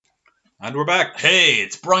And we're back. Hey,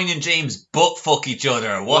 it's Brian and James butt fuck each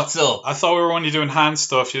other. What's up? I thought we were only doing hand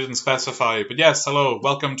stuff. You didn't specify. But yes, hello.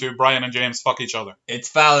 Welcome to Brian and James Fuck Each Other.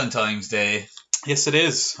 It's Valentine's Day. Yes, it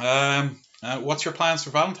is. What's your plans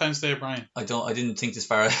for Valentine's Day, Brian? I didn't think this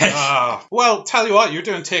far ahead. Well, tell you what, you're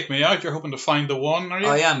doing Take Me Out. You're hoping to find the one, are you?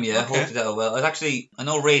 I am, yeah. Okay. Hope that well. I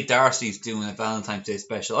know Ray Darcy's doing a Valentine's Day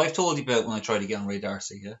special. I've told you about when I tried to get on Ray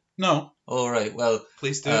Darcy, yeah? No. All right, well,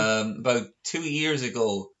 Please do. about 2 years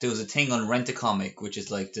ago, there was a thing on Rent-A-Comic, which is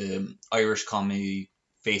like the Irish comedy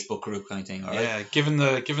Facebook group kind of thing, all right? Yeah, giving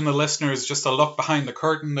the listeners just a look behind the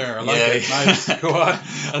curtain there. I like Yeah. it. Nice. Go on.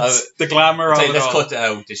 That's the glamour of it Let's all. cut that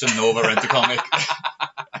out. They shouldn't know about Rent-A-Comic.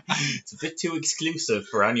 It's a bit too exclusive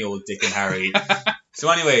for any old Dick and Harry. So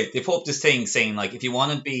anyway, they put up this thing saying, like, if you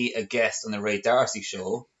want to be a guest on the Ray Darcy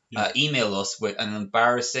show, email us with an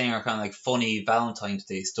embarrassing or kind of like funny Valentine's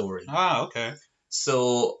Day story. Okay.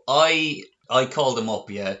 So I called them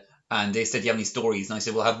up, yeah, and they said, do you have any stories? And I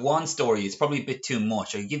said, well, I have one story. It's probably a bit too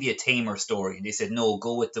much. I can give you a tamer story. And they said, no,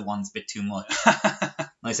 go with the one's a bit too much. And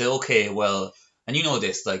I said, okay, well, and you know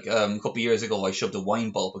this, like a couple of years ago, I shoved a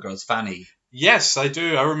wine bottle up a girl's fanny. Yes, I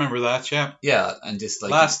do. I remember that, yeah. Yeah, and just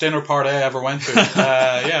like... Last dinner party I ever went to.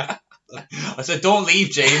 Yeah. I said, don't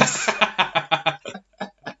leave, James.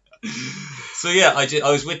 So yeah,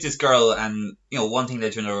 I was with this girl, and you know, one thing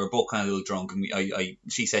led to another. We were both kind of a little drunk, and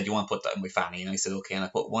she said, "You want to put that in my fanny?" And I said, "Okay." And I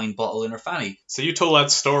put wine bottle in her fanny. So you told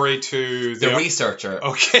that story to The researcher.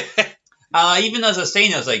 Okay. Even as I was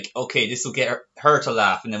saying, I was like, "Okay, this will get her to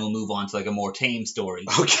laugh, and then we'll move on to like a more tame story."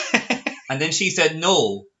 Okay. And then she said,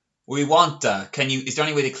 "No, we want that. Is there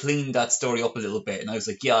any way to clean that story up a little bit?" And I was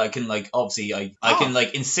like, "Yeah, I can. Like, obviously, I can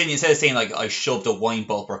like insinuate instead of saying like I shoved a wine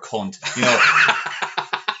bottle up her cunt, you know."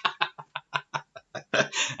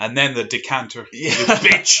 And then the decanter. Yeah. You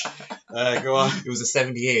bitch. Go on. It was a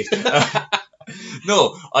 78.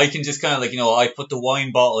 No, I can just kind of like, you know, I put the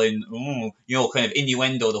wine bottle in, you know, kind of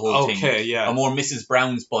innuendo the whole thing. Okay, yeah. A more Mrs.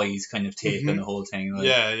 Brown's Boys kind of take on the whole thing. Like.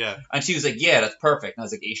 Yeah. And she was like, yeah, that's perfect. And I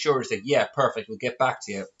was like, are you sure? She said, yeah, perfect. We'll get back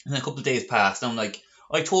to you. And then a couple of days passed, and I'm like,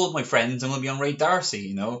 I told my friends I'm going to be on Ray Darcy,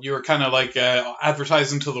 you know? You were kind of like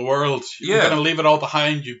advertising to the world. You're going to leave it all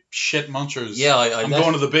behind, you shit munchers. Yeah, I'm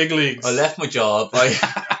going to the big leagues. I left my job.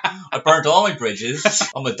 I burnt all my bridges.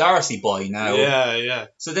 I'm a Darcy boy now. Yeah.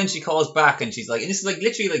 So then she calls back and she's like, and this is like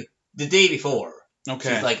literally like the day before.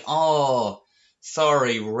 Okay. She's like, oh,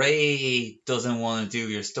 sorry, Ray doesn't want to do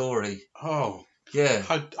your story. Oh. Yeah.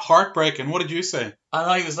 How heartbreaking. What did you say? And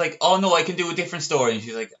I was like, oh no, I can do a different story. And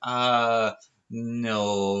she's like,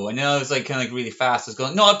 no. And then I was like, kind of like really fast. I was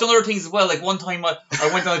going, no, I've done other things as well. Like one time I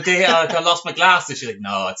went on a date and I lost my glasses. She's like,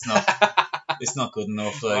 no, it's not. It's not good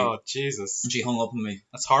enough. Like, oh, Jesus. And she hung up on me.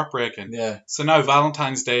 That's heartbreaking. Yeah. So now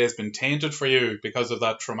Valentine's Day has been tainted for you because of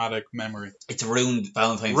that traumatic memory. It's ruined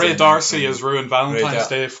Valentine's Day. Ray Darcy has ruined Valentine's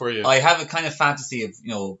Day for you. I have a kind of fantasy of,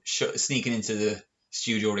 you know, sneaking into the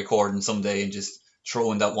studio recording someday and just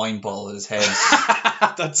throwing that wine bottle at his head.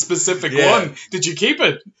 That specific one. Did you keep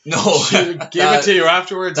it? No. Did you give it to you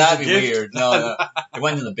afterwards? That'd be weird. No, it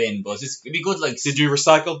went in the bin, but it'd be good. Like, did you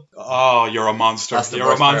recycle? Oh, you're a monster.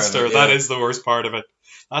 You're a monster. It, yeah. That is the worst part of it.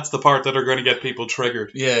 That's the part that are going to get people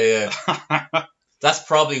triggered. Yeah. That's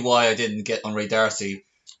probably why I didn't get on Ray Darcy.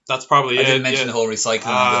 That's probably it. I didn't mention the whole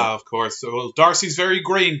recycling. Of course. Well, Darcy's very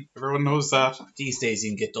green. Everyone knows that. These days,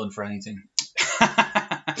 you can get done for anything.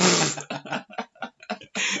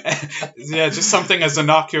 Yeah, just something as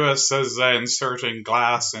innocuous as inserting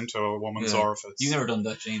glass into a woman's orifice. You've never done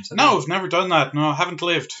that, James? No, I've never done that. No, I haven't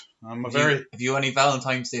lived. Have you any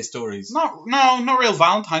Valentine's Day stories? No, not real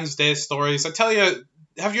Valentine's Day stories. I tell you,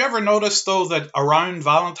 have you ever noticed, though, that around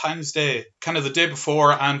Valentine's Day, kind of the day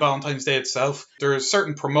before and Valentine's Day itself, there are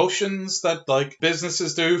certain promotions that, like,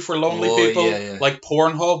 businesses do for lonely people? Yeah. Like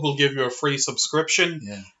Pornhub will give you a free subscription.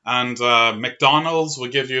 Yeah. And McDonald's will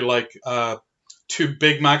give you, like, 2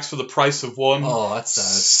 Big Macs for the price of one. Oh, that's sad.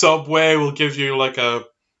 Subway will give you, like, a,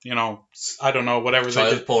 you know, I don't know, whatever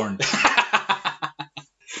child they do. Porn.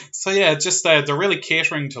 So yeah, just they're really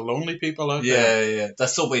catering to lonely people out there. Yeah. That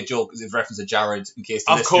Subway joke is a reference to Jared, in case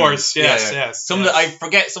the Of course, yes. I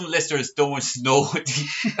forget some listeners don't know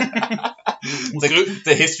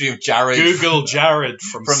the history of Jared. Google Jared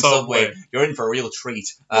from Subway. You're in for a real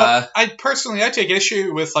treat. Well, I take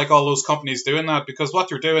issue with like all those companies doing that, because what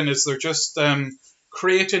they're doing is they're just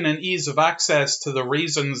creating an ease of access to the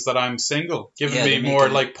reasons that I'm single, giving me more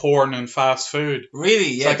like porn and fast food.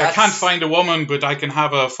 Really? Yeah. It's like I can't find a woman, but I can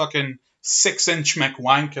have a fucking 6-inch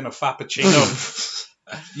McWank and a Fappuccino.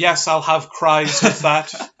 Yes, I'll have cries with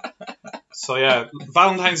that. So yeah,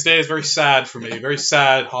 Valentine's Day is very sad for me. Very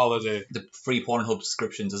sad holiday. The free Pornhub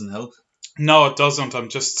subscription doesn't help. No, it doesn't. I'm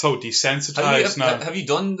just so desensitized now. Have you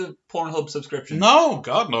done the Pornhub subscription? No,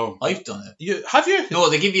 God, no. I've done it. Have you? No,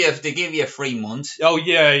 they give you a free month. Oh,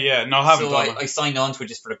 yeah. No, I haven't So done it. I signed on to it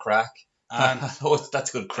just for the crack. And Oh,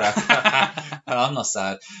 that's good crack. I'm not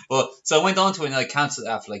sad. But so I went on to it and I cancelled it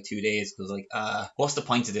after like 2 days because what's the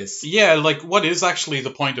point of this? yeah, like, what is actually the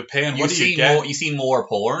point of paying? What do you see get? more, you see more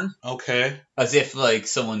porn, Okay. as if like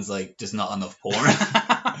someone's like there's not enough porn.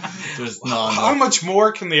 There's not How enough. much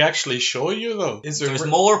more can they actually show you, though? Is there There's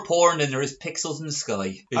more porn than there is pixels in the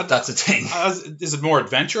sky. If that's a thing. Is it more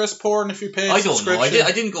adventurous porn if you pay a I don't know. subscription?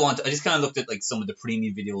 I didn't go on. I just kind of looked at like some of the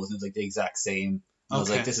premium videos and it was like the exact same. I was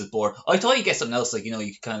Okay. like, this is bored. I thought you get something else, like, you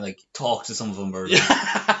could kind of like talk to some of them or like,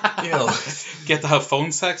 Get to have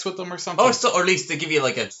phone sex with them or something? or at least they give you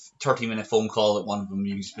like a 30-minute phone call at one of them.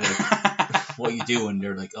 You just be like, what are you doing?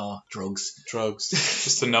 They're like, oh, drugs. Drugs.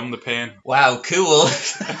 Just to numb the pain. Wow, cool.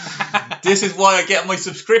 This is why I get my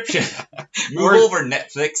subscription. Move Worth- over,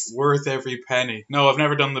 Netflix. Worth every penny. No, I've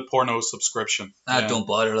never done the porno subscription. Yeah. Don't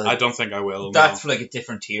bother. Like, I don't think I will. that's like a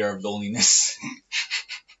different tier of loneliness.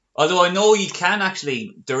 Although I know you can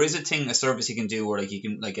actually, there is a service you can do where like you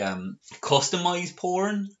can like customize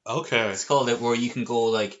porn. No. Okay. It's called it, where you can go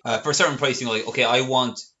like for a certain pricing, like, okay, I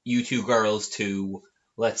want you two girls to,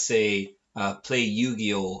 let's say, play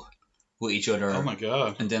Yu-Gi-Oh with each other, Oh my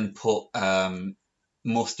god. and then put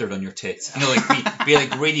mustard on your tits. Like be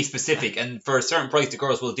like really specific, and for a certain price, the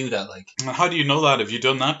girls will do that. Like, How do you know that? Have you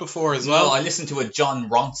done that before as well? well, I listened to a John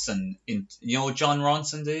Ronson. You know John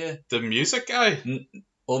Ronson, do you? The music guy?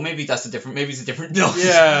 Well, maybe it's a different. No.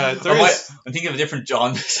 Yeah, there is. I'm thinking of a different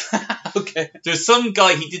John. Okay. There's some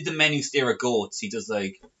guy, he did the Men Who Stare at Goats. He does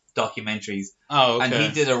like documentaries. Oh, And okay.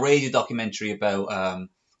 he did a radio documentary about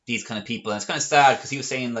these kind of people. And it's kind of sad because he was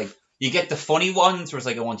saying like, you get the funny ones where it's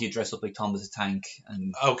like, I want you to dress up like Thomas the Tank.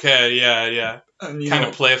 And, Okay, yeah. and you Kind know,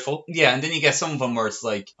 of playful. yeah, and then you get some of them where it's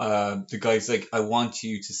like, the guy's like, I want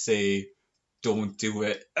you to say, don't do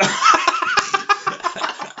it.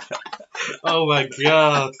 Oh my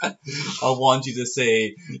god. I want you to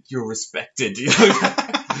say, you're respected.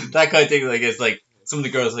 That kind of thing. Like, it's like, some of the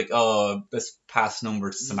girls like, oh, let's pass number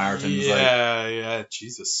to Samaritans. Like, Yeah.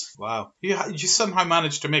 Jesus. Wow. You somehow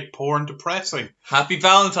managed to make porn depressing. Happy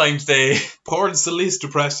Valentine's Day. Porn's the least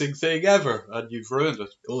depressing thing ever, and you've ruined it.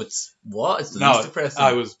 Oh, it's what? It's the No, least depressing.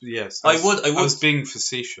 I was I would. I was being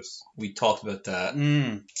facetious. We talked about that.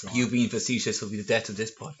 You being facetious will be the death of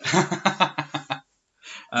this pod.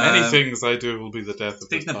 Many things I do will be the death of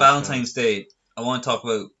Speaking this of podcast. Valentine's Day, I want to talk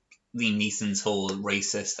about Liam Neeson's whole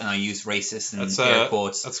racist, and I use racist in air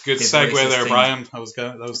quotes. That's a good his segue racist there, thing. Brian. That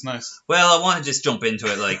was nice. Well, I want to just jump into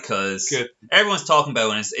it, like, because Good. everyone's talking about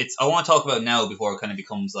it, and it's. I want to talk about it now before it kind of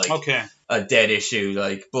becomes like Okay. a dead issue.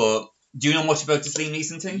 Like, but do you know much about this Liam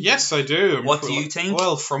Neeson thing? Yes, I do. What do you think?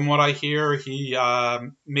 Well, from what I hear,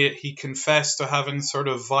 he confessed to having sort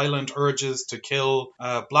of violent urges to kill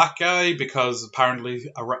a black guy because apparently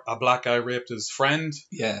a black guy raped his friend,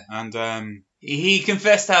 Yeah. and He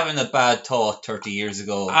confessed to having a bad thought 30 years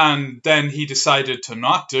ago. then he decided to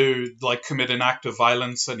not commit an act of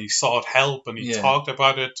violence, and he sought help and he Yeah. talked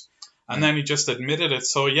about it, and then he just admitted it.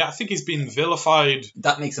 So yeah, I think he's been vilified.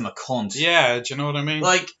 That makes him a cunt. Yeah, do you know what I mean?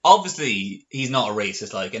 Like, obviously, he's not a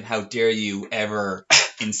racist, like, and how dare you ever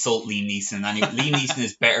insult Liam Neeson? Liam Neeson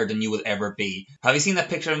is better than you will ever be. Have you seen that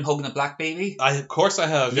picture of him hugging a black baby? Of course I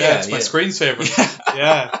have. Yeah, Yeah, it's my yeah. screensaver.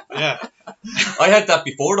 Yeah. I had that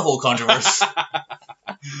before the whole controversy.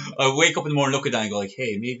 I wake up in the morning, look at that, and go like,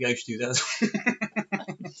 "Hey, maybe I should do that."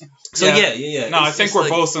 So yeah. No, I It's think just we're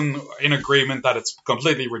like- both in agreement that it's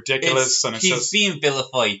completely ridiculous, and it's he's just being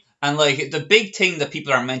vilified, and like the big thing that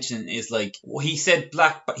people are mentioning is like he said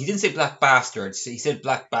he didn't say black bastards, he said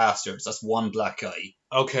black bastards. That's one black guy,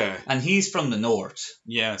 okay. and he's from the north.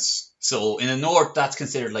 Yes. So in the north, that's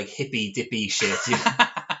considered like hippy dippy shit.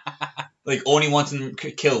 Like only wanting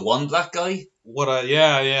to kill one black guy.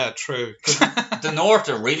 Yeah, true. The north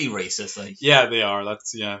are really racist. Like, Yeah, they are. like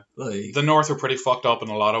The North are pretty fucked up in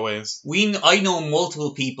a lot of ways. I know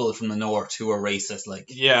multiple people from the north who are racist. Like,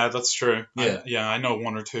 Yeah, that's true. Yeah. I know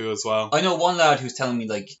one or two as well. I know one lad who's telling me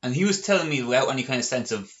like, and he was telling me without any kind of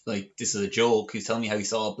sense of like this is a joke. He's telling me how he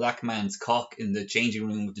saw a black man's cock in the changing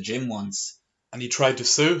room at the gym once. And he tried to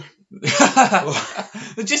sue.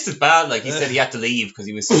 Just as bad. Like he said, he had to leave because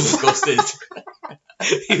he was so disgusted.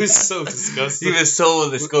 He was so disgusted. He was so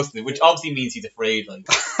disgusted, which obviously means he's afraid. Like,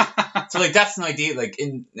 so like that's an idea. Like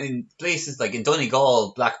in places like in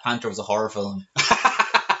Donegal, Black Panther was a horror film.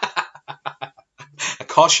 A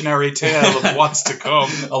cautionary tale of what's to come.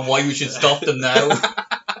 And why we should stop them now.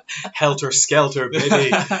 Helter skelter,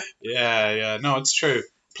 baby. Yeah. No, it's true.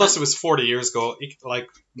 Plus, it was 40 years ago. Like,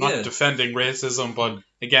 not Yeah. defending racism, but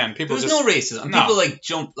again, people There was just no racism. And No. people like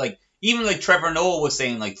jump like. Even like Trevor Noah was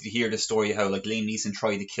saying, like, did you hear the story how like Liam Neeson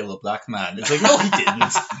tried to kill a black man? It's like, no, he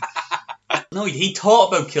didn't. No, he thought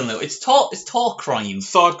about killing it. It's thought crime.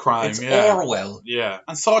 thought crime. It's yeah, Orwell. yeah,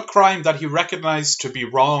 and thought crime that he recognized to be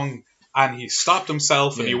wrong, and he stopped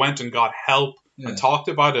himself and he Yeah. went and got help Yeah. and talked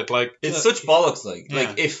about it. Like It's such bollocks. Like, Yeah.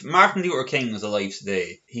 like if Martin Luther King was alive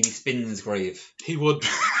today, he'd be spinning his grave. he would.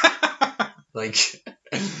 Like,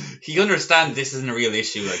 he understand this isn't a real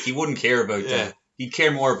issue. Like, he wouldn't care about Yeah. that. He'd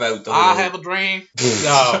care more about the I whole- have a dream.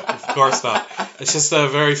 No, of course not. It's just a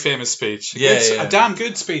very famous speech. Yeah, It's yeah. a damn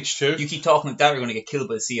good speech too. You keep talking like that, you're going to get killed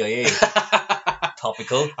by the CIA.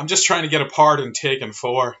 Topical. I'm just trying to get a part in Taken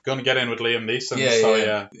 4. Going to get in with Liam Neeson. Yeah, so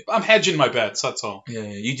yeah. I'm hedging my bets. That's all. Yeah,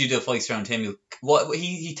 you do the advice around him. He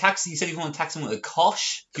said he was going to tax him with a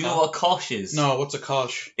kosh. Do you know what a kosh is? No, what's a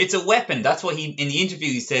kosh? It's a weapon. That's what in the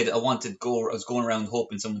interview he said. I was going around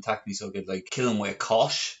hoping someone attacked me so I could like kill him with a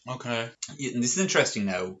kosh. Okay. And this is interesting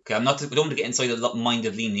now. Okay, I don't want to get inside the mind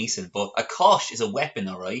of Liam Neeson, but a kosh is a weapon,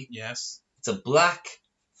 all right? Yes. It's a black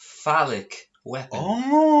phallic weapon.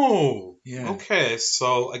 Oh. Yeah. Okay.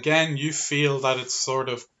 So again, you feel that it's sort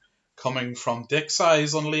of coming from dick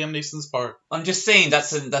size on Liam Neeson's part. I'm just saying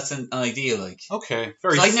that's an idea. Like, Okay.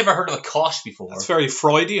 'cause I've never heard of a kosh before. That's very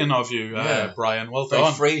Freudian of you, Yeah. Brian. Well Very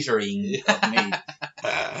done. Frasier-y of me.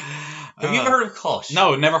 Have you ever heard of kosh?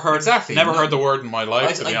 No, never heard. Exactly. Never No. heard the word in my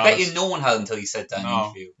life. to be I honest. bet you no one had until he said that in the No.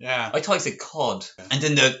 interview. Yeah. I thought he said cod. And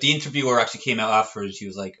then the interviewer actually came out afterwards. She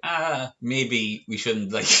was like, maybe we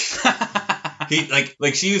shouldn't like. He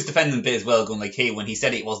like she was defending a bit as well, going like, hey, when he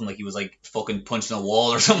said it wasn't like he was like fucking punching a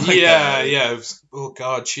wall or something like that. Yeah. It was, oh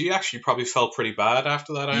God, she actually probably felt pretty bad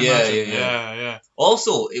after that. I Yeah, imagine. yeah. Yeah.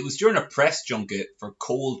 Also, it was during a press junket for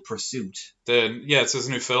Cold Pursuit. Then it's his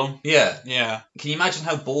new film. Yeah. Yeah. Can you imagine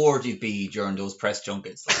how bored you'd be during those press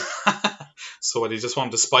junkets? Like, So what? He just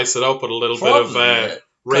wanted to spice it up with a little probably, bit of yeah.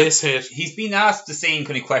 race hate. He's been asked the same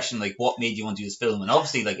kind of question, like, what made you want to do this film? And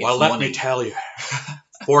obviously, like, it's Well, let money. me tell you,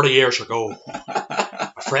 40 years ago,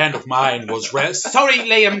 a friend of mine was... Sorry,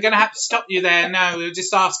 Liam, I'm going to have to stop you there now. We're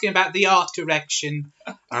just asking about the art direction.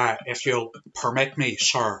 If you'll permit me,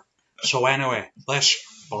 sir. So anyway, this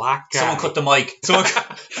black guy... Someone cut the mic. Someone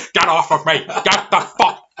Get off of me! Get the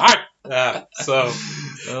fuck out!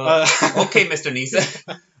 Okay, Mr.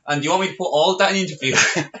 Neeson. And do you want me to put all that in an interview?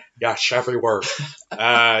 Yes, every word.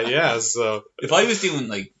 So... If I was doing,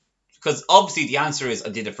 like... Because obviously the answer is I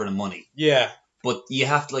did it for the money. Yeah. But you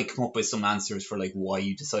have to, like, come up with some answers for, like, why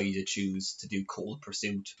you decided to choose to do Cold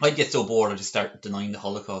Pursuit. I'd get so bored I'd just start denying the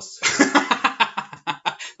Holocaust.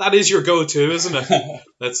 That is your go-to, isn't it?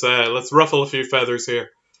 Let's ruffle a few feathers here.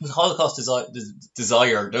 There's a Holocaust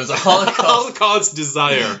desire. There's a Holocaust... Holocaust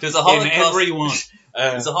desire. There's a Holocaust... In everyone.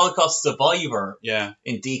 There's a Holocaust survivor Yeah.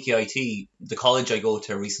 in DKIT, the college I go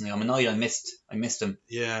to recently. I'm annoyed I missed him.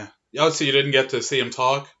 Yeah. Oh, so you didn't get to see him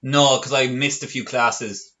talk? No, because I missed a few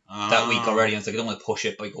classes that week Ah. already. I was like, I don't want to push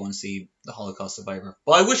it by going and see the Holocaust survivor.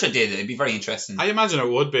 But I wish I did. It'd be very interesting. I imagine it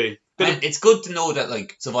would be. And it's good to know that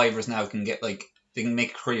like survivors now can get like they can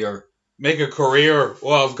make a career. Make a career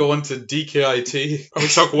of going to DKIT. I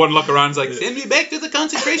took one look around and was like, send me back to the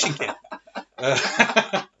concentration camp.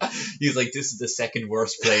 He's like, this is the second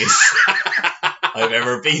worst place I've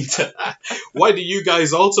ever been to. Why do you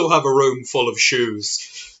guys also have a room full of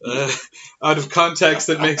shoes? Out of context,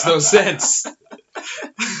 it makes no sense.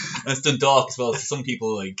 That's Dundalk as well. So some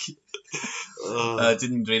people like Uh,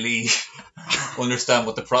 didn't really understand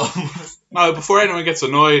what the problem was. now, before anyone gets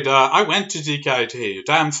annoyed, I went to DKIT, a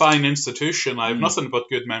damn fine institution. I have nothing but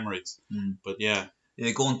good memories. But yeah.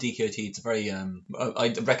 Yeah, go on DKIT. It's very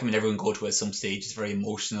I'd recommend everyone go to it at some stage. It's very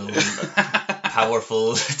emotional and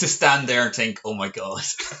powerful to stand there and think, oh my god.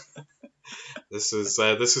 This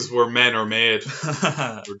is where men are made,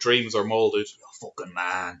 where dreams are molded. Fucking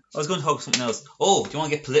man. I was going to talk something else. Oh, do you want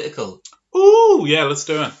to get political? Ooh, yeah, let's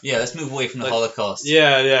do it. Yeah, let's move away from the Holocaust.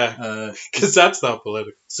 Yeah, because that's not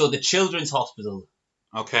political. So the Children's Hospital.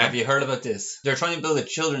 Okay. Have you heard about this? They're trying to build a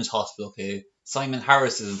children's hospital, okay? Simon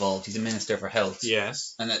Harris is involved. He's a minister for health.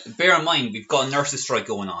 Yes. And bear in mind, we've got a nurses' strike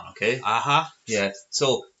going on, okay? Uh-huh. Yeah.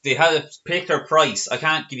 So they had a particular price. I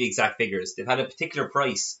can't give you exact figures. They've had a particular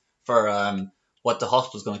price for what the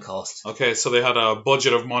hospital's going to cost. Okay, so they had a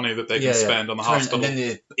budget of money that they can spend on the hospital. And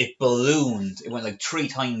then it ballooned. It went like 3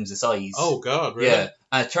 times the size. Oh, God, really? Yeah.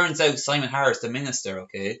 And it turns out Simon Harris, the minister,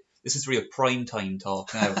 okay, this is real prime time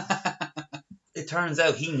talk now. It turns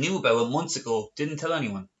out he knew about it months ago, didn't tell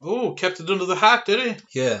anyone. Oh, kept it under the hat, did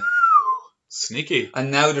he? Yeah. Sneaky. And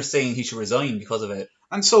now they're saying he should resign because of it.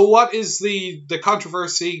 And so what is the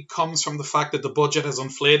controversy comes from the fact that the budget has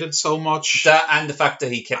inflated so much. That and the fact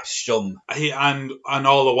that he kept stum. And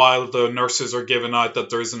all the while the nurses are giving out that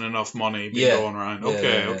there isn't enough money going around.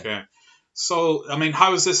 Okay. So, I mean,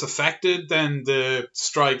 how has this affected then the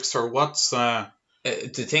strikes, or what's... The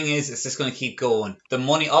thing is, it's just going to keep going. The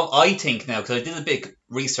money, I think now, because I did a bit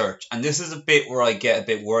research, and this is a bit where I get a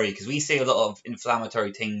bit worried, because we say a lot of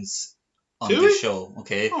inflammatory things on this show,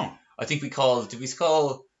 okay? Oh. I think we call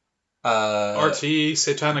RTE,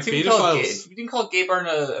 satanic pedophiles. We didn't call Gay Byrne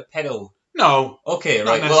a pedo. No. Okay,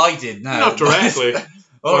 right. Well, I did now. Not directly.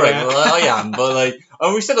 All right, well, I am, but like,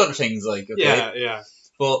 we said other things, like, okay? Yeah.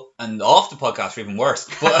 But, and off the podcast, even worse.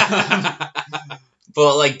 But,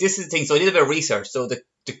 but like, this is the thing. So I did a bit of research. So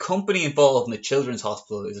the company involved in the children's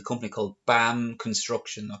hospital is a company called BAM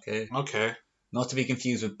Construction, okay? Okay. Not to be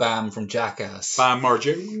confused with BAM from Jackass. BAM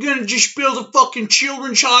Margin. We're gonna just build a fucking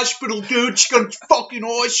children's hospital, dude. It's gonna be fucking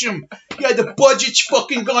awesome. Yeah, the budget's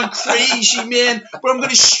fucking gone crazy, man. But I'm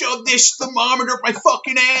gonna shove this thermometer up my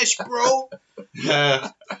fucking ass, bro.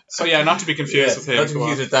 So yeah, not to be confused with him. Not to be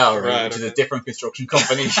confused with that, right? Which is a different construction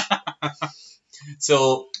company.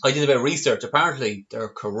 So I did a bit of research. Apparently, they're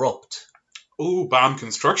corrupt. Ooh, BAM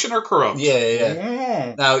Construction are corrupt.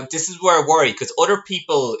 Yeah. Now, this is where I worry, because other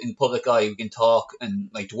people in public eye we can talk,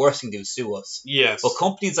 and like the worst thing they do is sue us. Yes. But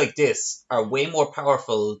companies like this are way more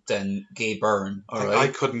powerful than Gay Byrne. All right. I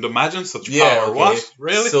couldn't imagine such power. Okay. What?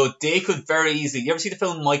 Really? So they could very easily. You ever see the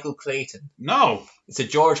film Michael Clayton? No. It's a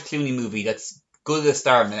George Clooney movie that's good at the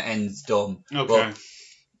start and it ends dumb. Okay.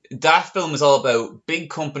 But that film is all about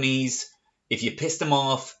big companies. If you piss them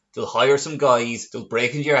off, they'll hire some guys, they'll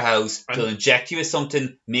break into your house, they'll inject you with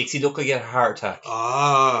something, makes you look like you had a heart attack.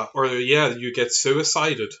 Or you get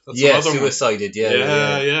suicided. That's suicided,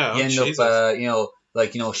 yeah. You end Jesus. up,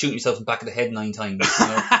 shooting yourself in the back of the head 9 times.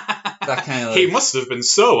 That kind of. He must have been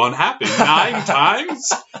so unhappy 9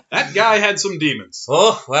 times. That guy had some demons.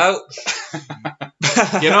 Oh, well.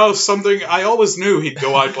 Something, I always knew he'd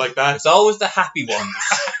go out like that. It's always the happy ones.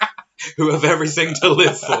 Who have everything to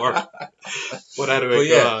live for. But anyway,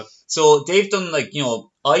 God. So they've done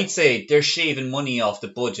I'd say they're shaving money off the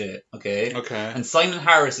budget, okay? Okay. And Simon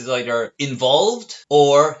Harris is either involved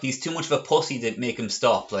or he's too much of a pussy to make him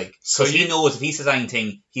stop. Like, so he knows if he says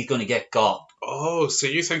anything, he's going to get got. Oh, so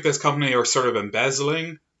you think this company are sort of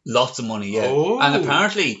embezzling? Lots of money, yeah. Oh. And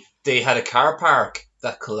apparently they had a car park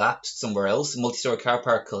that collapsed somewhere else. A multi-story car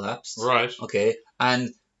park collapsed. Right. Okay. And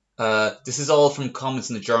this is all from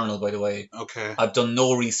comments in the journal, by the way. Okay. I've done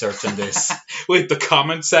no research on this. Wait, the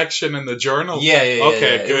comment section in the journal? Yeah.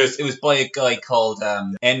 Okay, good. It was by a guy called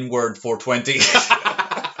N-Word 420.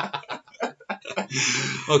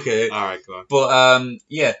 Okay. All right, go on.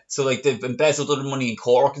 But so like they've embezzled other money in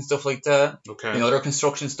Cork and stuff like that. Okay. Other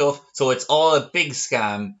construction stuff. So it's all a big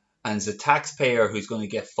scam. And it's the taxpayer who's going to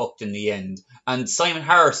get fucked in the end. And Simon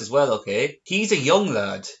Harris as well, okay? He's a young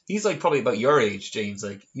lad. He's like probably about your age, James.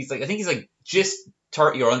 Like I think he's like just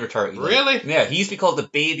 30 or under 30. Like. Really? Yeah, he used to be called the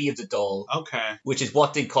baby of the doll. Okay. Which is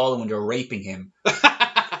what they'd call him when they were raping him.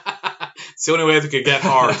 It's the only way they could get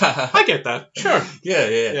hard. I get that. Sure.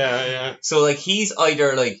 Yeah. So like he's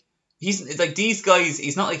either like he's like these guys.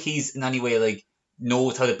 He's not like he's in any way like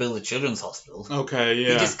knows how to build a children's hospital. Okay,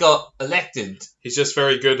 yeah. He just got elected. He's just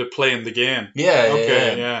very good at playing the game.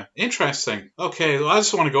 Yeah. Interesting. Okay, well, I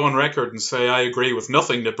just want to go on record and say I agree with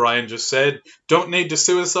nothing that Brian just said. Don't need to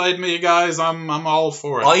suicide me, guys. I'm all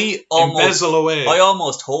for it. Embezzle away. I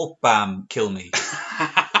almost hope Bam kill me.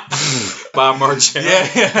 Bam Margin.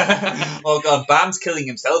 Yeah. Oh god, Bam's killing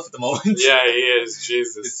himself at the moment. Yeah, he is.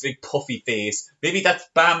 Jesus. His big puffy face. Maybe that's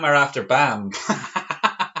Bam or after Bam.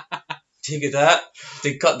 Think of that.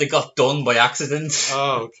 They got done by accident.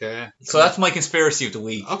 Oh, okay. So that's my conspiracy of the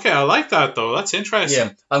week. Okay, I like that though. That's interesting.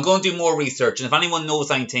 Yeah, I'm going to do more research, and if anyone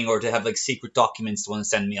knows anything or they have like secret documents to want to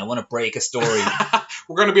send me, I want to break a story.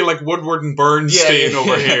 We're going to be like Woodward and Bernstein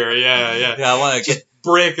over here. Yeah. Yeah, I want to get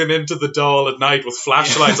breaking into the doll at night with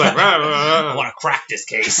flashlights. Like, I want to crack this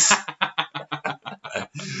case.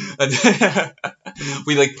 And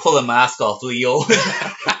we like pull a mask off Leo.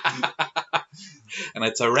 And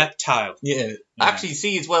it's a reptile. Yeah. Actually,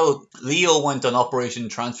 see as well, Leo went on Operation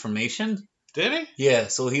Transformation. Did he? Yeah,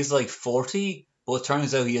 so he's like 40, but it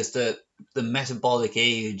turns out he has the metabolic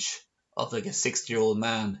age of like a 60-year-old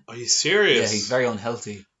man. Are you serious? Yeah, he's very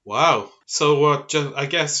unhealthy. Wow. So I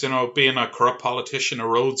guess, being a corrupt politician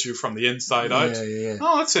erodes you from the inside out. Yeah.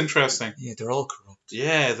 Oh, that's interesting. Yeah, they're all corrupt.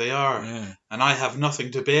 Yeah, they are. Yeah. And I have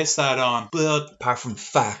nothing to base that on. But apart from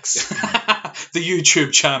facts. The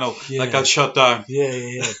YouTube channel that got shut down.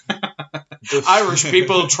 Yeah. Irish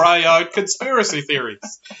people try out conspiracy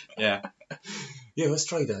theories. Yeah. Yeah, let's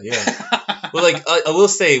try that. Yeah. Well, like I will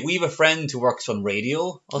say, we have a friend who works on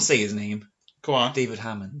radio. I'll say his name. Go on. David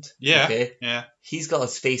Hammond. Yeah. Okay. Yeah. He's got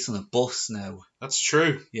his face on a bus now. That's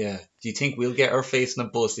true. Yeah. Do you think we'll get our face on a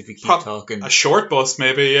bus if we keep talking? A short bus,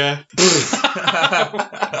 maybe, yeah.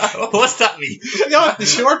 What's that mean? Yeah, the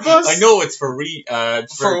short bus? I know it's for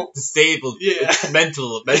disabled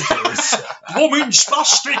mental Woman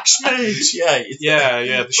spastics, mate.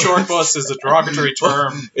 Yeah. The short bus is a derogatory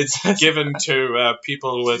term. It's given to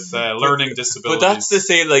people with learning disabilities. But that's to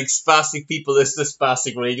say, like, spastic people listen to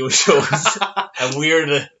spastic radio shows, and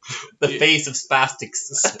we're the face of spastics.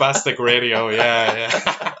 Spastic radio, yeah.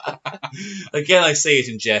 Again, I say it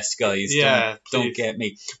in jest, guys. Yeah, don't get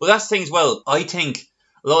me. Well, that's the thing as well. I think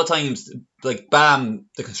a lot of times, like BAM,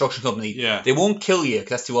 the construction company, they won't kill you because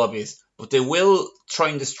that's too obvious, but they will try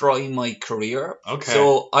and destroy my career. Okay.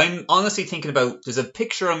 So I'm honestly thinking about, there's a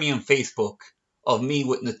picture of me on Facebook of me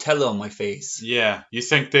with Nutella on my face. Yeah. You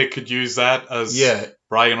think they could use that as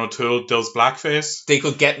Brian O'Toole does blackface? They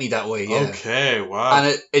could get me that way, yeah. Okay, wow.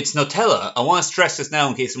 And it's Nutella. I want to stress this now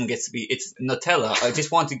in case someone gets to be... It's Nutella. I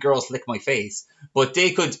just wanted girls to lick my face. But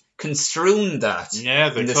they could construe that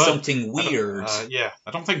into something weird. I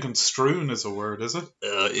don't think construe is a word, is it?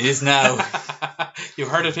 It is now. You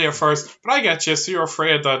heard it here first. But I get you, so you're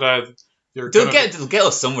afraid that... They'll get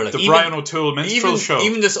us somewhere. Like, the Brian O'Toole minstrel show.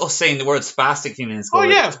 Even just us saying the word spastic minutes. Oh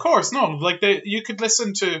yeah, of course. No, like you could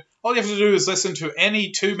listen to. All you have to do is listen to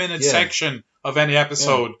any 2-minute section of any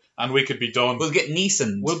episode, and we could be done. We'll get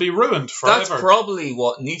Neeson. We'll be ruined forever. That's probably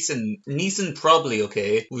what Neeson probably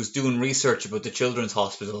was doing research about the children's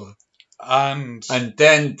hospital. And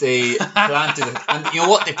then they planted it. And you know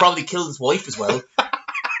what? They probably killed his wife as well.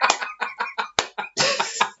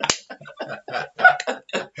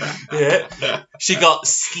 Yeah, she got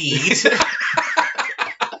skied.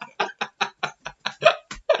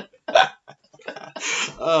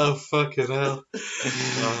 Oh, fucking hell.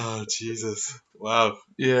 Oh, Jesus. Wow.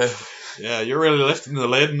 Yeah. Yeah, you're really lifting the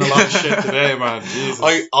lid and a lot of shit today, man. Jesus.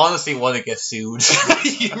 I honestly want to get sued.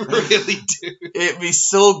 You really do. It'd be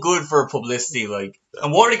so good for publicity, like.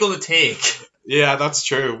 And what are they going to take? Yeah, that's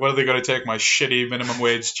true. What are they going to take? My shitty minimum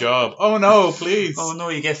wage job? Oh, no, please. Oh, no,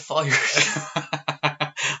 you get fired.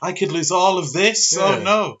 I could lose all of this. Yeah. Oh,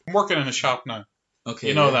 no. I'm working in a shop now. Okay.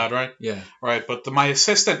 You know that, right? Yeah. Right, but my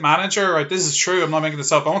assistant manager, right, this is true, I'm not making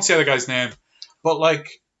this up, I won't say the guy's name, but like...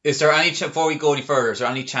 Is there any, before we go any further, is there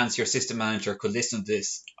any chance your assistant manager could listen to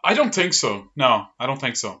this? I don't think so. No, I don't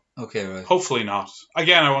think so. Okay, right. Hopefully not.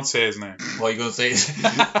 Again, I won't say his name. Why are you going to say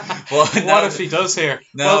it? What if he does hear?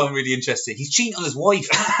 Now I'm really interested. He's cheating on his wife.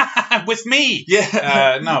 With me!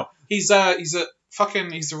 Yeah. No, he's a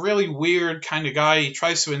really weird kind of guy. He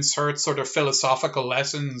tries to insert sort of philosophical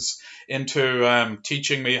lessons into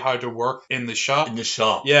teaching me how to work in the shop. In the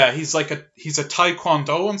shop. Yeah, he's a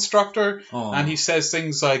Taekwondo instructor, and he says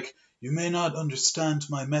things like, "You may not understand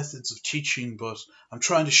my methods of teaching, but I'm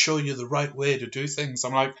trying to show you the right way to do things."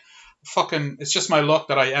 I'm like, fucking, it's just my luck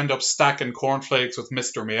that I end up stacking cornflakes with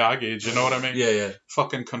Mr. Miyagi. Do you know what I mean? Yeah.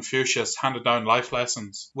 Fucking Confucius handed down life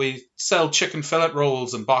lessons. We sell chicken fillet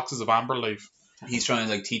rolls and boxes of amber leaf. He's trying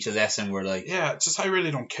to like teach a lesson where like I really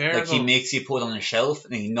don't care. Like, he makes you put it on a shelf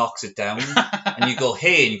and then he knocks it down and you go,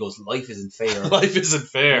 hey, and he goes, life isn't fair. Life isn't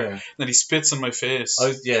fair. Yeah. And then he spits in my face.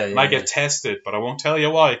 And I get tested, but I won't tell you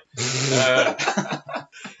why.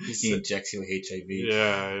 He injects you with HIV.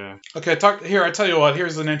 Yeah. Okay, I tell you what.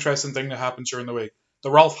 Here's an interesting thing that happened during the week. The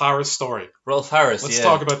Rolf Harris story. Rolf Harris. Let's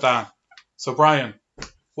talk about that. So Brian,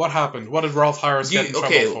 what happened? What did Rolf Harris get in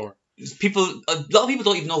trouble for? A lot of people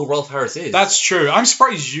don't even know who Rolf Harris is. That's true. I'm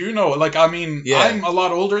surprised you know. Like, I mean, I'm a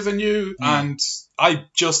lot older than you, and I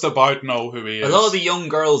just about know who he is. A lot of the young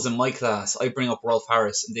girls in my class, I bring up Rolf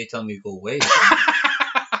Harris, and they tell me to go away.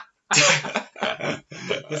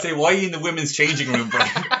 They say, why are you in the women's changing room, Brian?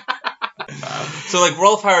 So, like,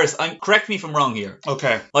 Rolf Harris, correct me if I'm wrong here.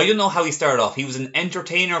 Okay. I don't know how he started off. He was an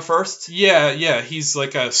entertainer first? Yeah. He's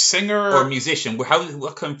like a singer. Or a musician.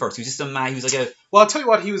 What came first? He was just a man. He was like a... Well, I'll tell you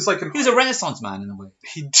what, he was like... He was a Renaissance man, in a way.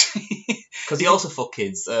 Because he also fucked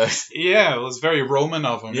kids. Yeah, it was very Roman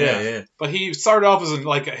of him. Yeah. But he started off as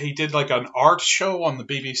he did like an art show on the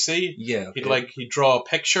BBC. Yeah. Okay. He'd draw a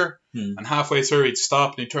picture, and halfway through he'd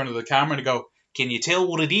stop and he'd turn to the camera and he'd go, "Can you tell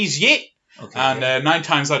what it is yet?" Okay, and 9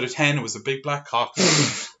 times out of 10 it was a big black cock.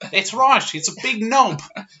 It's right, it's a big knob.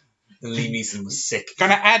 And Liam Neeson was sick.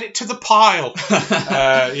 Gonna add it to the pile.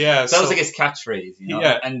 That was like his catchphrase, you know?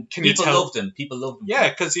 Yeah. And people loved him. Yeah,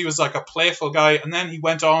 because he was like a playful guy. And then he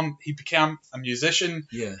went on, he became a musician.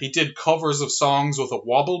 Yeah. He did covers of songs with a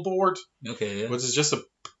wobble board. Okay, yeah. Which is just a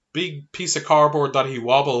big piece of cardboard that he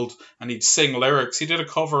wobbled, and he'd sing lyrics. He did a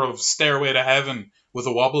cover of Stairway to Heaven with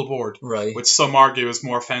a wobble board, Right. which some argue is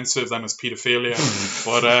more offensive than his paedophilia.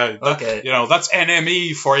 But Okay. that's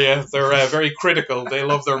NME for you. They're very critical. They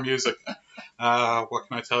love their music. What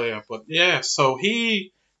can I tell you? But yeah, so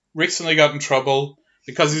he recently got in trouble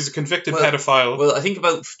because he's a convicted pedophile. Well, I think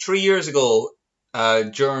about 3 years ago,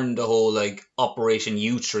 during the whole like Operation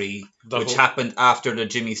U-Tree, which happened after the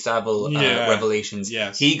Jimmy Savile revelations,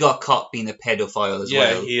 Yes. he got caught being a pedophile as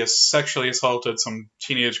well. He has sexually assaulted some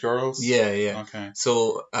teenage girls. Yeah. Okay.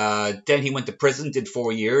 So then he went to prison, did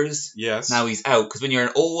 4 years. Yes. Now he's out, because when you're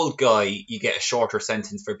an old guy, you get a shorter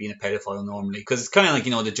sentence for being a pedophile normally, because it's kind of like,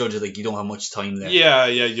 the judge is like, you don't have much time left. Yeah,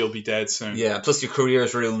 you'll be dead soon. Yeah, plus your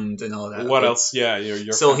career's ruined and all that. What else? Yeah,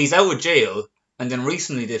 you're so he's out of jail. And then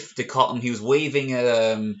recently they caught him. He was waving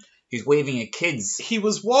at kids. He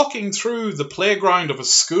was walking through the playground of a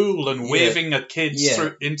school and waving at kids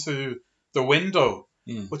through into the window,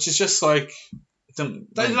 which is just like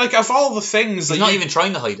of all the things he's not even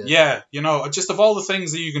trying to hide it. Yeah, just of all the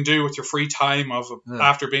things that you can do with your free time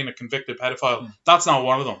after being a convicted pedophile, that's not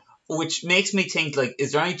one of them. Which makes me think, like,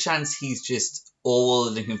 is there any chance he's just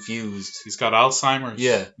old and confused? He's got Alzheimer's.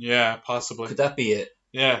 Yeah, possibly. Could that be it?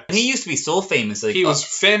 Yeah. And he used to be so famous. Like, he was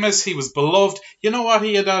famous. He was beloved. You know what?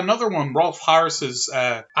 He had another one, Rolf Harris's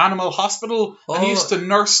Animal Hospital, and he used to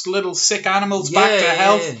nurse little sick animals back to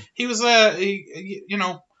health. Yeah. He was thought he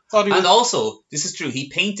was. And also, this is true, he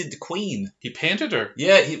painted the Queen. He painted her?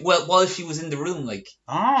 Yeah, while she was in the room, like,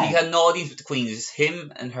 he had an audience with the Queen. It was just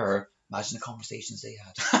him and her. Imagine the conversations they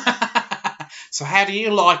had. So how do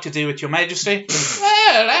you like to do it, Your Majesty?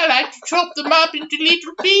 Well, I like to chop them up into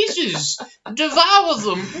little pieces, devour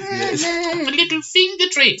them, a little finger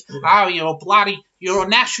treat. Oh, you're a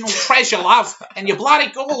national treasure, love, and you're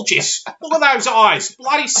bloody gorgeous. Look at those eyes,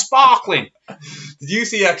 bloody sparkling. Did you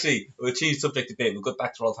see, actually, we'll change subject a bit, we'll go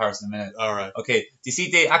back to Rolf Harris in a minute. All right. Okay, do you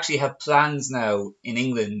see they actually have plans now in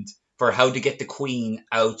England for how to get the Queen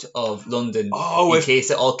out of London in case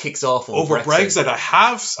it all kicks off over Brexit?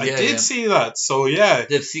 I did see that. So yeah,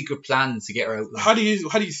 they have secret plans to get her out. How do you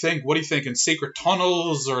think? What do you think? In secret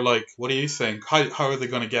tunnels, or like, what do you think? How are they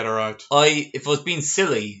going to get her out? If I was being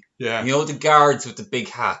silly, the guards with the big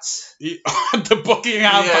hats, the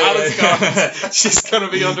Buckingham Palace guards. She's going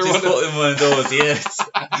to be under one of those, yes,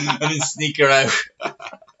 and then sneak her out.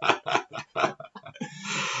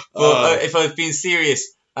 But if I was being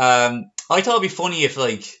serious. I thought it'd be funny if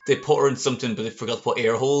like they put her in something but they forgot to put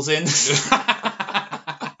air holes in.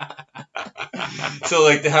 So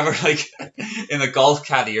like they have her like in a golf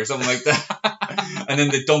caddy or something like that, and then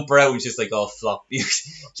they dump her out and she's like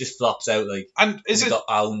just flops out like. And is it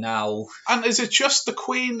now? And is it just the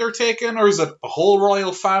Queen they're taking, or is it the whole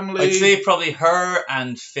royal family? I'd say probably her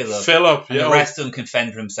and Philip. And the rest of them can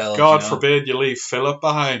fend for themselves. God forbid you leave Philip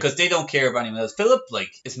behind, because they don't care about anyone else. Philip,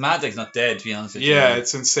 like, it's mad that he's not dead. To be honest with you. Yeah,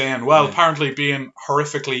 it's insane. Well, apparently being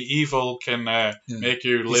horrifically evil can make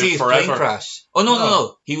you live see his forever. Plane crash. Oh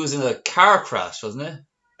no! He was in a car crash, wasn't it?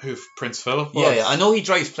 Who, Prince Philip? Yeah, I know he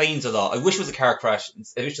drives planes a lot. I wish it was a car crash.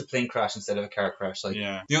 I wish it was a plane crash instead of a car crash. Like,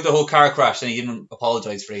 the whole car crash, and he didn't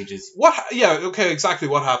apologise for ages. What? Yeah, okay, exactly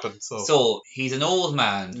what happened. So he's an old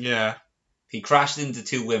man. Yeah. He crashed into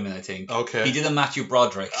two women, I think. Okay. He did a Matthew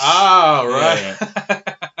Broderick. Ah, right.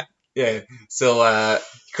 Yeah. So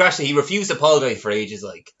he crashed. He refused to apologise for ages.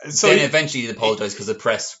 Like, then eventually he did apologise because the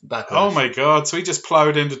press backlash. Oh my God! So he just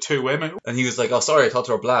ploughed into two women, and he was like, "Oh, sorry, I thought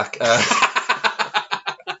they were black."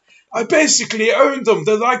 I basically owned them.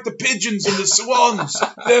 They're like the pigeons and the swans.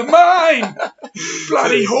 They're mine.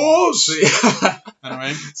 Bloody whores.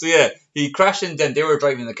 Anyway. So yeah, he crashed into them. They were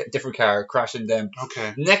driving a different car, crashing them.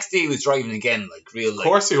 Okay. Next day he was driving again, like real. Of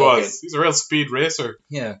course he was. He's a real speed racer.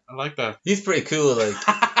 Yeah. I like that. He's pretty cool, like.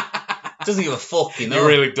 Doesn't give a fuck, you know. He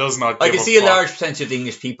really does not give I can see a large percentage of the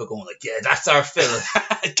English people going like, yeah, that's our Philip.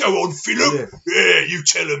 Go on, Philip. Yeah, you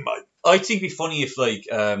tell him, mate. I think it'd be funny if like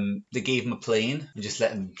they gave him a plane and just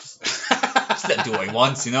let him do what he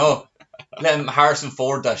wants, you know. Let him Harrison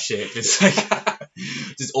Ford that shit. Just like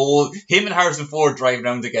just old. Him and Harrison Ford driving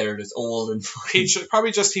around together, just old and fucking.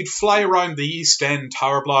 He'd fly around the East End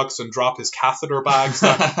tower blocks and drop his catheter bags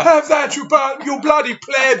down. Have that, you bloody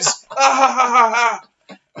plebs!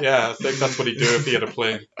 Yeah, I think that's what he'd do if he had a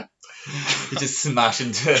plane. He'd just smash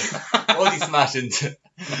into. What would he smash into?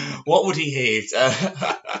 What would he hate?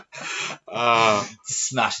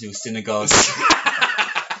 Smash into a synagogue.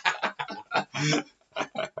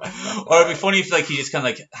 Or it'd be funny if like he just kind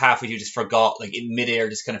of like halfway through just forgot, like in midair,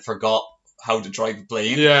 just kind of forgot how to drive a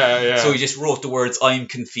plane. Yeah. So he just wrote the words "I'm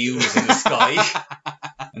confused" in the sky,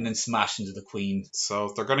 and then smashed into the Queen.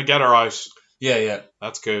 So they're gonna get her out. Yeah.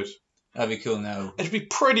 That's good. That'd be cool now. It'd be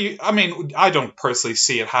pretty. I mean, I don't personally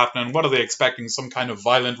see it happening. What are they expecting? Some kind of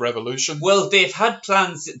violent revolution? Well, they've had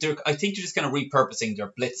plans. I think they're just kind of repurposing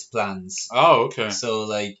their Blitz plans. Oh, okay. So,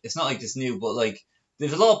 like, it's not like it's new, but, like,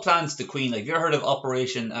 there's a lot of plans to Queen. Like, have you ever heard of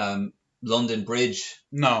Operation London Bridge?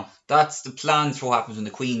 No. That's the plans for what happens when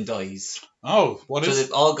the Queen dies. Oh, what So is?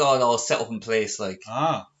 they've all got all set up in place, like.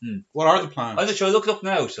 What are the plans? I'm not sure. Look it up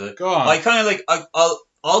now. So Go on. I kind of like.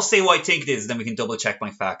 I'll say what I think it is, and then we can double check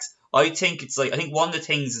my facts. I think it's like. I think one of the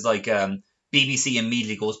things is like BBC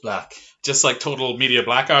immediately goes black. Just like total media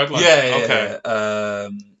blackout. Like, Yeah. Okay.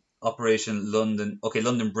 Operation London. Okay,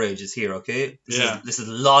 London Bridge is here. Okay. This is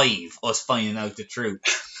live. Us finding out the truth.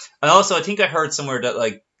 And also, I think I heard somewhere that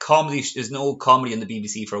like comedy. There's no comedy on the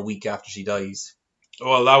BBC for a week after she dies.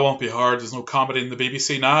 Well, that won't be hard. There's no comedy in the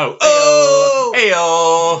BBC now. Oh!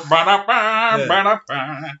 Heyo!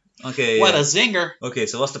 Ba-da-ba. Okay. What yeah. a zinger. Okay,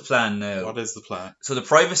 so what's the plan now? What is the plan? So the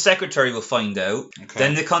private secretary will find out. Okay.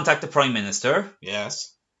 Then they contact the prime minister.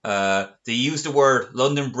 Yes. They use the word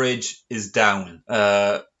London Bridge is down.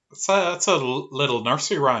 That's a little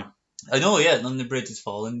nursery rhyme. I know, yeah. London Bridge is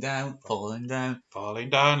falling down, falling down. Falling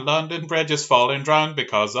down, London Bridge is falling down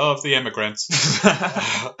because of the immigrants.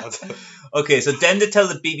 Okay, so then they tell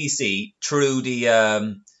the BBC through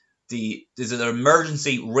there's an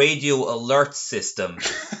emergency radio alert system.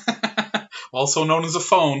 Also known as a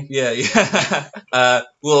phone. Yeah.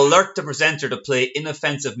 Will alert the presenter to play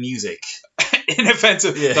inoffensive music.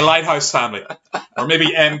 Inoffensive. Yeah. The Lighthouse Family. Or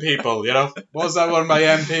maybe M People, you know? What was that one by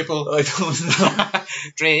M People? I don't know.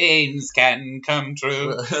 Dreams can come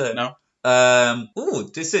true. No?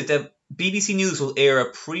 This is the BBC News will air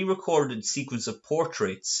a pre-recorded sequence of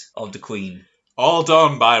portraits of the Queen. All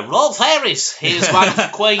done by Rolf Harris. Here's one of the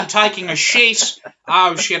Queen taking a shit.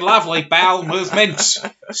 Oh, she had lovely bowel movements.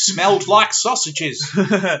 Smelled like sausages.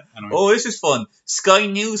 Anyway. Oh, this is fun. Sky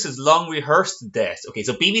News has long rehearsed the death. Okay,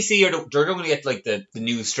 so BBC they're going to get like the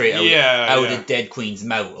news straight out of the dead Queen's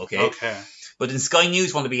mouth. Okay. But then Sky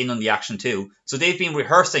News want to be in on the action too. So they've been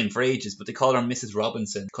rehearsing for ages, but they call her Mrs.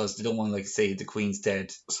 Robinson because they don't want to like say the Queen's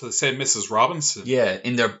dead. So they say Mrs. Robinson? Yeah,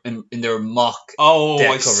 in their mock I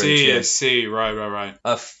death see. Right.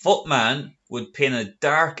 A footman would pin a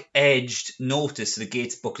dark-edged notice to the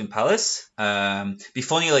gates of Buckingham Palace. Be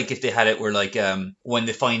funny like if they had it where like when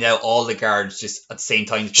they find out all the guards just at the same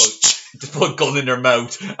time to put a gun in their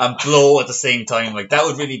mouth and blow at the same time. Like that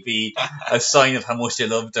would really be a sign of how much they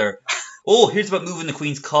loved her. Oh, here's about moving the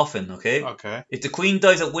Queen's coffin, okay? Okay. If the Queen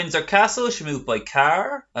dies at Windsor Castle, she'll move by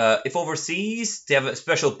car. If overseas, they have a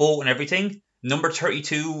special boat and everything. Number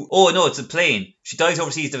 32. Oh, no, it's a plane. She dies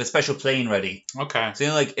overseas, they have a special plane ready. Okay. So, you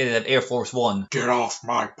know, like Air Force One. Get off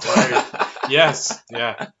my plane. Yes,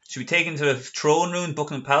 yeah. She'll be taken to the throne room,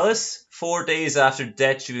 Buckingham Palace. 4 days after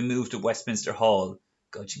death, she'll be moved to Westminster Hall.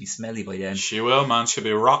 God, she'll be smelly by then. She will, man. She'll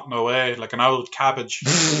be rotting away like an old cabbage.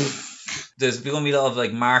 There's going to be a lot of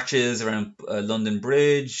like marches around London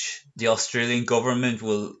Bridge. The Australian government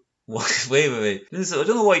will. Wait. I don't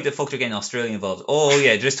know why the fuck they're getting Australia involved. Oh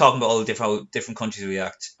yeah, they're just talking about all the different countries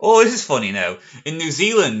react. Oh, this is funny now. In New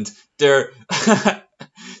Zealand, they're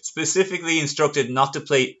specifically instructed not to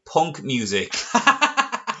play punk music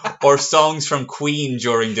or songs from Queen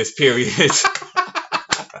during this period. Is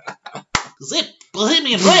it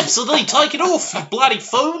Bohemian Rhapsody? Take it off, you bloody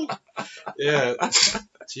fool! Yeah.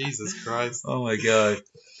 Jesus Christ. Oh my god.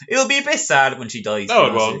 It'll be a bit sad when she dies. No,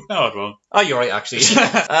 it won't. Oh, you're right, actually.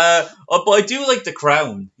 But I do like The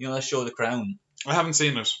Crown. You know that show, The Crown? I haven't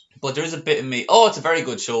seen it. But there is a bit in me. Oh, it's a very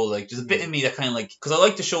good show. Like, there's a bit in me that kind of like, because I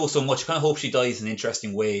like the show so much, I kind of hope she dies in an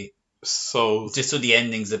interesting way. So. Just so the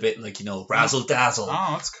ending's a bit like, you know, razzle dazzle. Oh,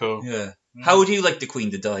 that's cool. Yeah. How would you like the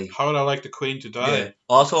Queen to die? How would I like the Queen to die? Yeah.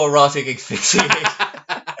 Autoerotic asphyxiation.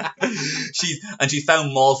 She's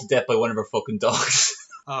found mauled to death by one of her fucking dogs.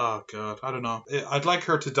 Oh god, I don't know. I'd like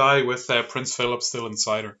her to die with Prince Philip still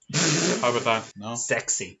inside her. How about that? No.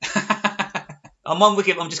 Sexy. I'm on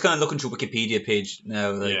Wiki. I'm just kind of looking through Wikipedia page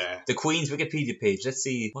now. Like, yeah. The Queen's Wikipedia page. Let's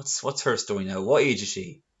see. What's her story now? What age is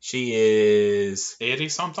she? She is 80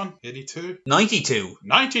 something. 82. 92.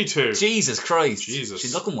 92. Jesus Christ. Jesus.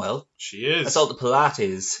 She's looking well. She is. That's all the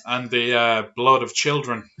Pilates. And the blood of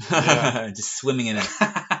children. Yeah. Just swimming in it.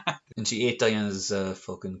 And she ate Diana's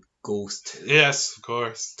fucking ghost. Yes, of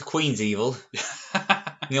course. The Queen's evil.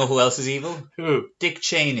 You know who else is evil? Who? Dick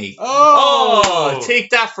Cheney. Oh!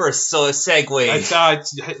 Take that for a segue. I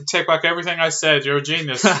take back everything I said. You're a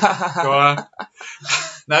genius. Go on.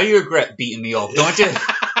 Now you regret beating me up, don't you?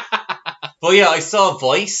 But yeah, I saw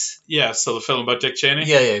Vice. Yeah, so the film about Dick Cheney?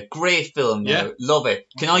 Yeah. Great film. Yeah. Love it.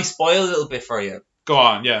 Can I spoil a little bit for you? Go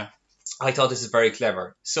on, yeah. I thought this is very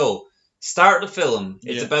clever. So, Start of the film.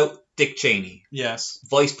 It's Yeah. about Dick Cheney, Yes.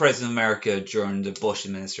 Vice President of America during the Bush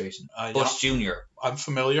administration. Yeah. Bush Jr. I'm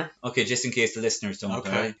familiar. Okay, just in case the listeners don't. Okay.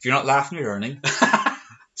 Right? If you're not laughing, you're learning.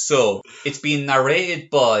 So, it's being narrated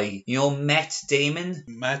by, Matt Damon.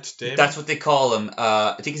 Matt Damon. That's what they call him.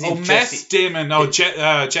 I think his name's Matt Jesse. Damon. Oh,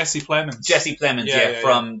 Jesse Plemons. Jesse Plemons, Yeah,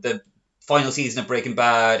 from the final season of Breaking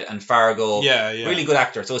Bad and Fargo. Yeah. Really good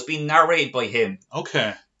actor. So, it's being narrated by him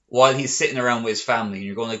Okay. while he's sitting around with his family. And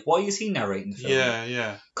you're going like, why is he narrating the film?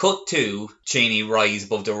 Yeah. Cut to Cheney rise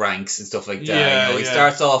above the ranks and stuff like that. Yeah, He yeah.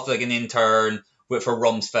 starts off like an intern for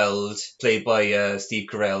Rumsfeld, played by Steve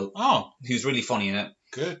Carell, Oh, who's really funny in it,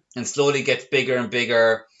 good. and slowly gets bigger and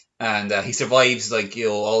bigger. And he survives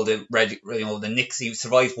all the the Nixon. He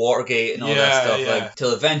survives Watergate and all that stuff, Yeah.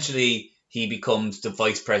 till eventually he becomes the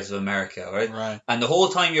Vice President of America, right? Right. And the whole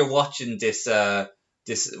time you're watching this,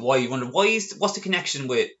 why you wonder what's the connection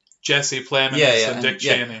with Jesse Plemons and Dick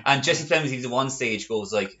Cheney. And Jesse Plemons, he's at one stage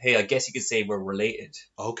goes like, "Hey, I guess you could say we're related."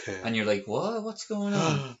 Okay. And you're like, "What? What's going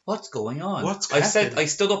on? What's going on?" What's I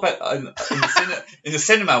stood up in the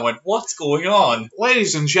cinema and went, "What's going on?"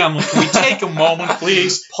 Ladies and gentlemen, can we take a moment,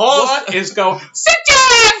 please? Pause. What is going? Sit your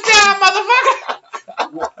ass down,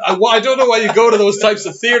 motherfucker! I don't know why you go to those types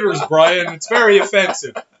of theaters, Brian. It's very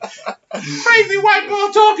offensive. Crazy white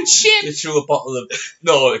girl talking shit. They threw a bottle of.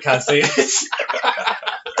 No, I can't say it.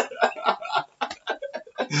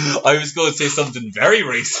 I was going to say something very A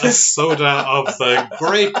racist. soda of the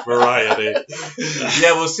great variety.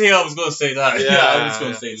 Yeah, we'll see. I was going to say that. Yeah, I was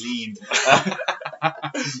going to say lean.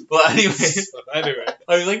 But anyway,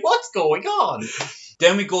 I was like, "What's going on?"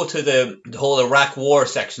 Then we go to the whole Iraq War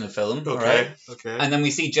section of the film, right? Okay. And then we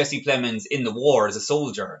see Jesse Plemons in the war as a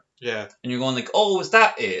soldier. Yeah. And you're going like, "Oh, was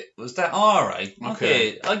that it? Was that all right?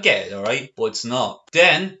 Okay, I get it, all right." But it's not.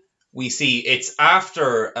 Then we see it's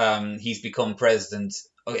after he's become president.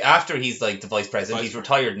 Okay, after he's like the vice president, he's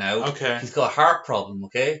retired now. Okay. He's got a heart problem.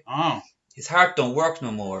 Okay, Oh. his heart don't work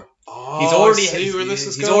no more. Oh, He's already I see where this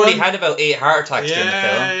is he's going. already had about 8 heart attacks during the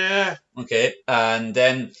film. Yeah. Okay, and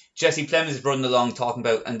then Jesse Plemons is running along talking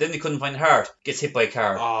about, and then they couldn't find the heart. Gets hit by a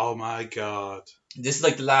car. Oh my god. This is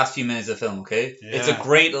like the last few minutes of the film, okay? Yeah. It's a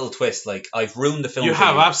great little twist. Like, I've ruined the film. You for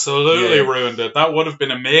have absolutely Yeah. ruined it. That would have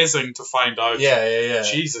been amazing to find out. Yeah.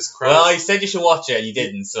 Jesus Christ. Well, I said you should watch it, you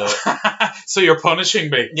didn't, so. So you're punishing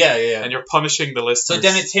me. Yeah. And you're punishing the listeners. So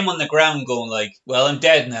then it's him on the ground going like, "Well, I'm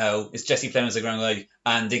dead now." It's Jesse Plemons on the ground like,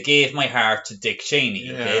 "And they gave my heart to Dick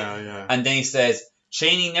Cheney." Okay? Yeah. And then he says,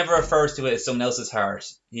 Cheney never refers to it as someone else's heart.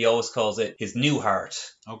 He always calls it his new heart,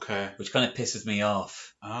 Okay. which kind of pisses me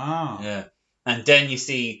off. Ah. Yeah. And then you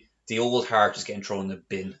see the old heart just getting thrown in the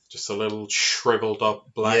bin, Just a little shriveled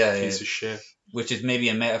up black piece of shit. which is maybe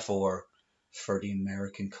a metaphor for the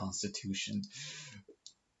American Constitution.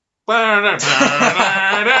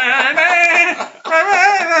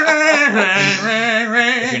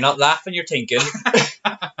 If you're not laughing, you're thinking.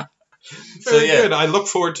 Very good. I look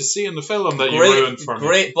forward to seeing the film that you ruined for me.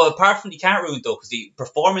 Great, but apart from you can't ruin it though, because the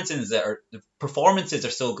performances are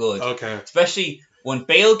so good. Okay. Especially when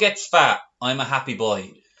Bale gets fat, I'm a happy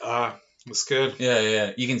boy. That's good.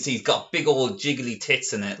 Yeah. You can see he's got big old jiggly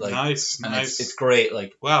tits in it, like Nice. It's great.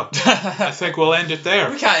 Like, Well, I think we'll end it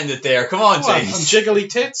there. we can't end it there. Come on, What, James. on jiggly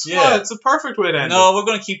tits? Yeah. Well, it's a perfect way to end No, we're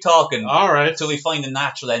gonna keep talking it. All right. until we find a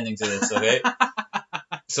natural ending to this. Okay.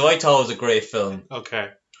 So I thought it was a great film, Okay.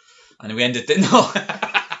 and we ended it. No.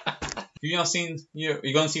 You not seen? You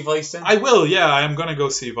going to see Vice then? I will, yeah. I am going to go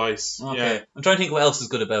see Vice. Okay. Yeah. I'm trying to think what else is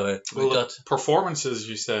good about it. We Well, got performances,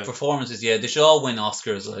 you said. performances. Yeah, they should all win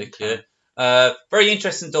Oscars. Like, Okay. yeah. Very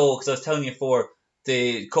interesting though, because I was telling you before,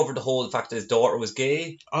 they covered the whole fact that his daughter was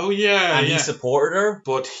gay, Oh, yeah, and yeah. he supported her,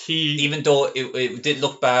 But he, even though it did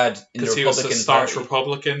look bad in the because he was a Republican staunch Party.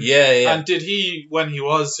 Republican. Yeah. And did he, when he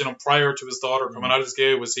was, prior to his daughter coming out as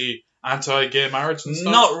gay, was he anti-gay marriage and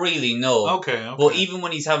stuff? Not really, no. Okay. But even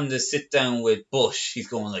when he's having to sit down with Bush, he's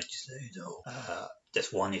going like, just let you know,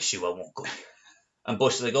 there's one issue I won't go. And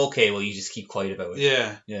Bush is like, okay, well, you just keep quiet about it.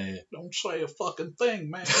 Yeah. Don't say a fucking thing,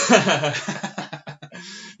 man.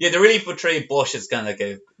 Yeah, they really portray Bush as kind of like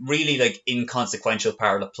a really like inconsequential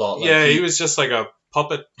part of the plot. Like, Yeah, he was just like a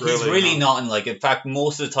puppet. He's really not in like. In fact,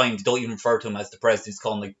 most of the time they don't even refer to him as the president. He's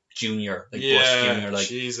called him like Junior, like Bush Junior. Like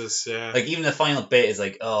Jesus, yeah. like even the final bit is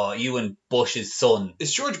like, oh, you and Bush's son.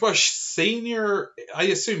 Is George Bush Senior? I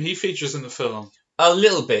assume he features in the film. A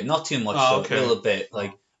little bit, not too much. Oh, though, okay. A little bit.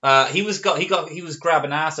 Like he was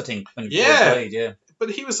grabbing ass, I think, when he first Yeah. died. Yeah. but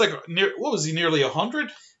he was like, what was he, nearly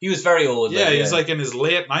 100? He was very old. Yeah, he was like in his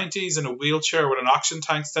late 90s in a wheelchair with an oxygen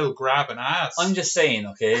tank still grabbing ass. I'm just saying,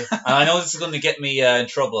 okay? And I know this is going to get me in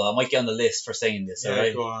trouble. I might get on the list for saying this, Yeah,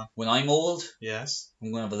 alright? go on. When I'm old, Yes.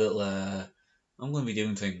 I'm going to have a little... I'm going to be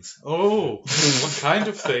doing things. Oh, what kind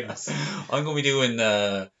of things? I'm going to be doing...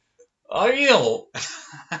 I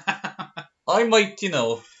might,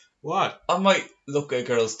 What? I might look at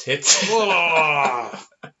girls' tits. Whoa,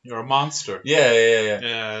 you're a monster. Yeah.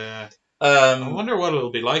 Yeah. I wonder what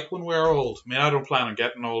it'll be like when we're old. I mean, I don't plan on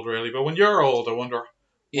getting old, really, but when you're old, I wonder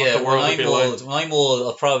what the world will be like. When I'm old,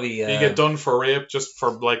 I'll probably... You get done for rape just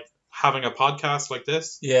for, like, having a podcast like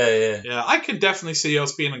this? Yeah. Yeah, I can definitely see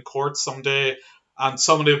us being in court someday, and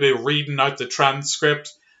somebody will be reading out the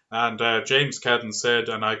transcript, and James Kedden said,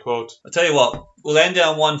 and I quote... I'll tell you what, we'll end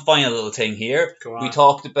on one final little thing here. Go on. We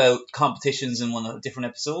talked about competitions in one of a different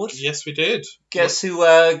episode. Yes, we did. Guess who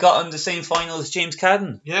got on the same final as James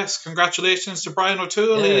Cadden? Yes, congratulations to Brian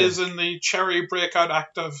O'Toole. Yeah. He is in the Cherry Breakout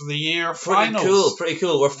Act of the Year finals. Pretty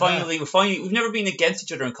cool. We're finally, we've never been against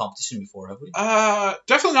each other in competition before, have we?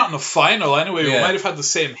 Definitely not in the final anyway. We Yeah. might have had the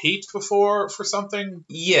same heat before for something.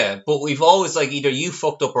 Yeah, but we've always, like, either you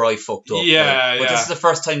fucked up or I fucked up. Yeah, But this is the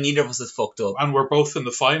first time neither of us has fucked up. And we're both in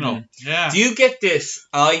the final. Mm. Yeah. Do you get this?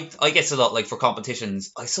 I get this a lot, like, for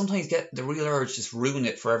competitions. I sometimes get the real urge to just ruin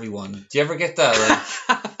it for everyone. Do you ever get that?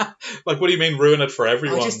 Like, what do you mean ruin it for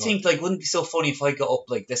everyone? I just think, like, wouldn't it be so funny if I got up,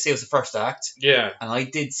 like, let's say it was the first act, Yeah. and I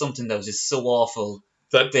did something that was just so awful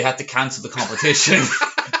That they had to cancel the competition.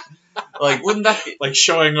 Like, wouldn't that be... like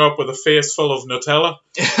showing up with a face full of Nutella.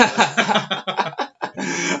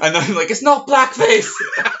 And I'm like, it's not blackface!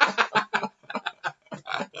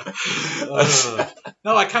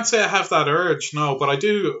 No, I can't say I have that urge, no, but I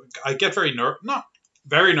do. I get very not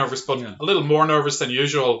very nervous, but Yeah. a little more nervous than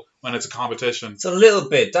usual when it's a competition. It's a little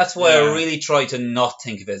bit. That's why Yeah. I really try to not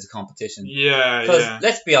think of it as a competition. Yeah, Because yeah.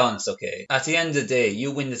 let's be honest, okay? At the end of the day, you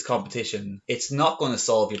win this competition, it's not going to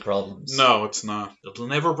solve your problems. No, it's not. It'll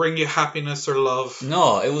never bring you happiness or love.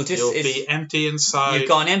 No, it will just... You'll be empty inside. You've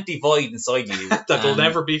got an empty void inside you. That'll and-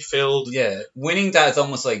 never be filled. Yeah, winning that is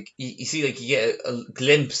almost like you see, like you get a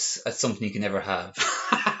glimpse at something you can never have.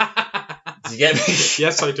 Do you get me?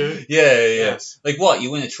 Yes, I do. Yeah. Yes. Like what?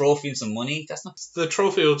 You win a trophy and some money? That's not. The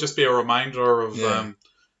trophy will just be a reminder of Yeah.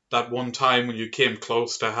 that one time when you came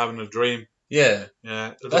close to having a dream. Yeah.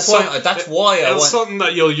 Yeah. That's why I It's want. something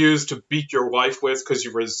that you'll use to beat your wife with because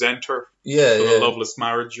you resent her Yeah, for yeah. the loveless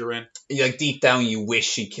marriage you're in. Like deep down, you wish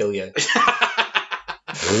she'd kill you.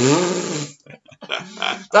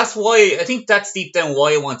 That's why I think that's deep down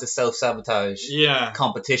why I want to self-sabotage Yeah.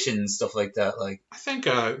 competition and stuff like that. Like, I think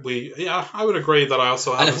I would agree that I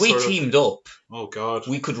also have and if we teamed up, oh god,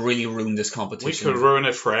 we could really ruin this we competition. could ruin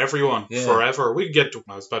it for everyone Yeah. forever. We could get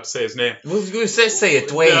I was about to say his name. We'll say it,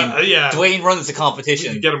 Dwayne. Yeah. Dwayne runs the We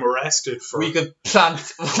competition. could get him arrested for We could plant.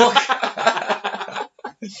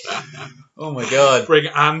 Oh my god. bring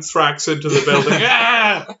anthrax into the building.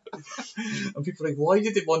 Ah! And people are like, why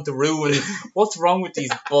did they want to ruin it? What's wrong with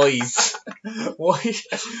these boys? Why?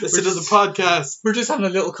 Listen to the podcast. We're just having a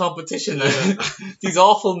little competition. These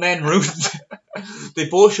awful men ruined. They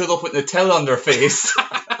both showed up with Nutella on their face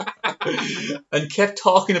and kept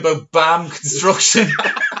talking about BAM construction.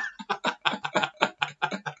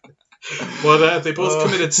 But they both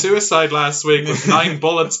committed suicide last week with 9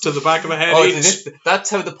 bullets to the back of the head each. That's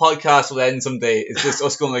how the podcast will end someday. It's just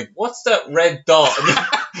us going like, what's that red dot?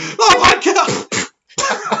 Oh my god!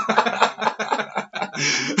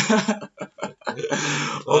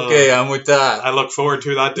 Okay, and with that, I look forward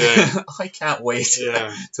to that day. I can't wait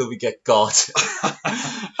Yeah. till we get got.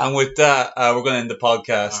 And with that, we're going to end the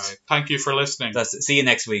podcast. All right. Thank you for listening. See you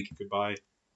next week. Goodbye.